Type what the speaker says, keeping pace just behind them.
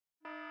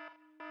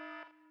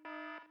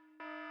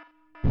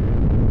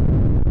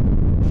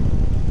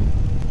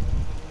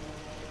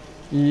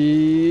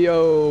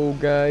Yo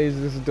guys,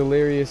 this is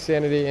Delirious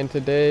Sanity, and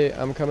today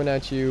I'm coming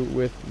at you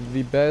with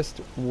the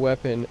best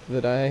weapon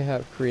that I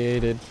have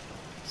created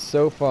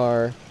so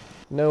far.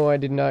 No, I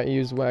did not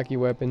use wacky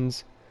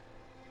weapons.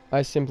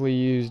 I simply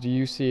used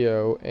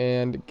UCO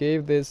and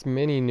gave this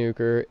mini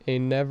nuker a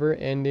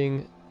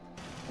never-ending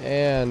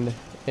and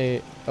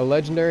a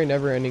legendary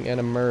never-ending and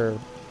a MERV.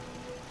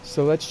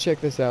 So let's check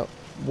this out.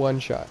 One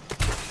shot.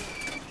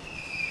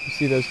 You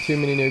see those two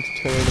mini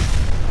nukes turn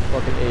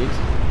fucking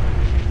 8.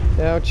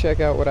 Now check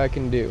out what I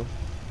can do.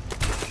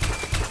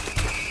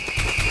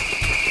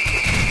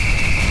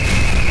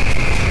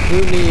 Who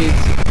needs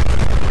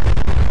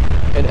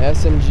an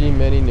SMG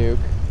mini nuke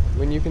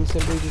when you can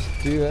simply just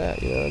do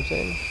that, you know what I'm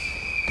saying?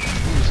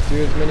 You just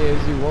do as many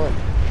as you want.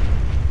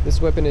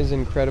 This weapon is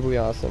incredibly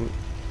awesome.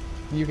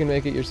 You can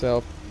make it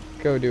yourself.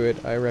 Go do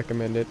it. I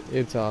recommend it.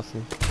 It's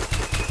awesome.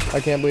 I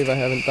can't believe I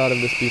haven't thought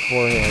of this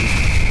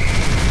beforehand.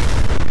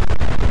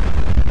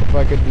 If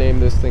I could name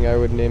this thing, I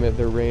would name it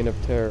the Reign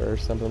of Terror or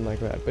something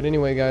like that. But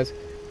anyway, guys,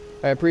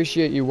 I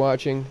appreciate you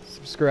watching.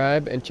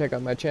 Subscribe and check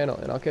out my channel,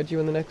 and I'll catch you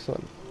in the next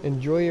one.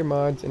 Enjoy your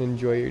mods and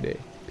enjoy your day.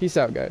 Peace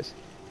out, guys.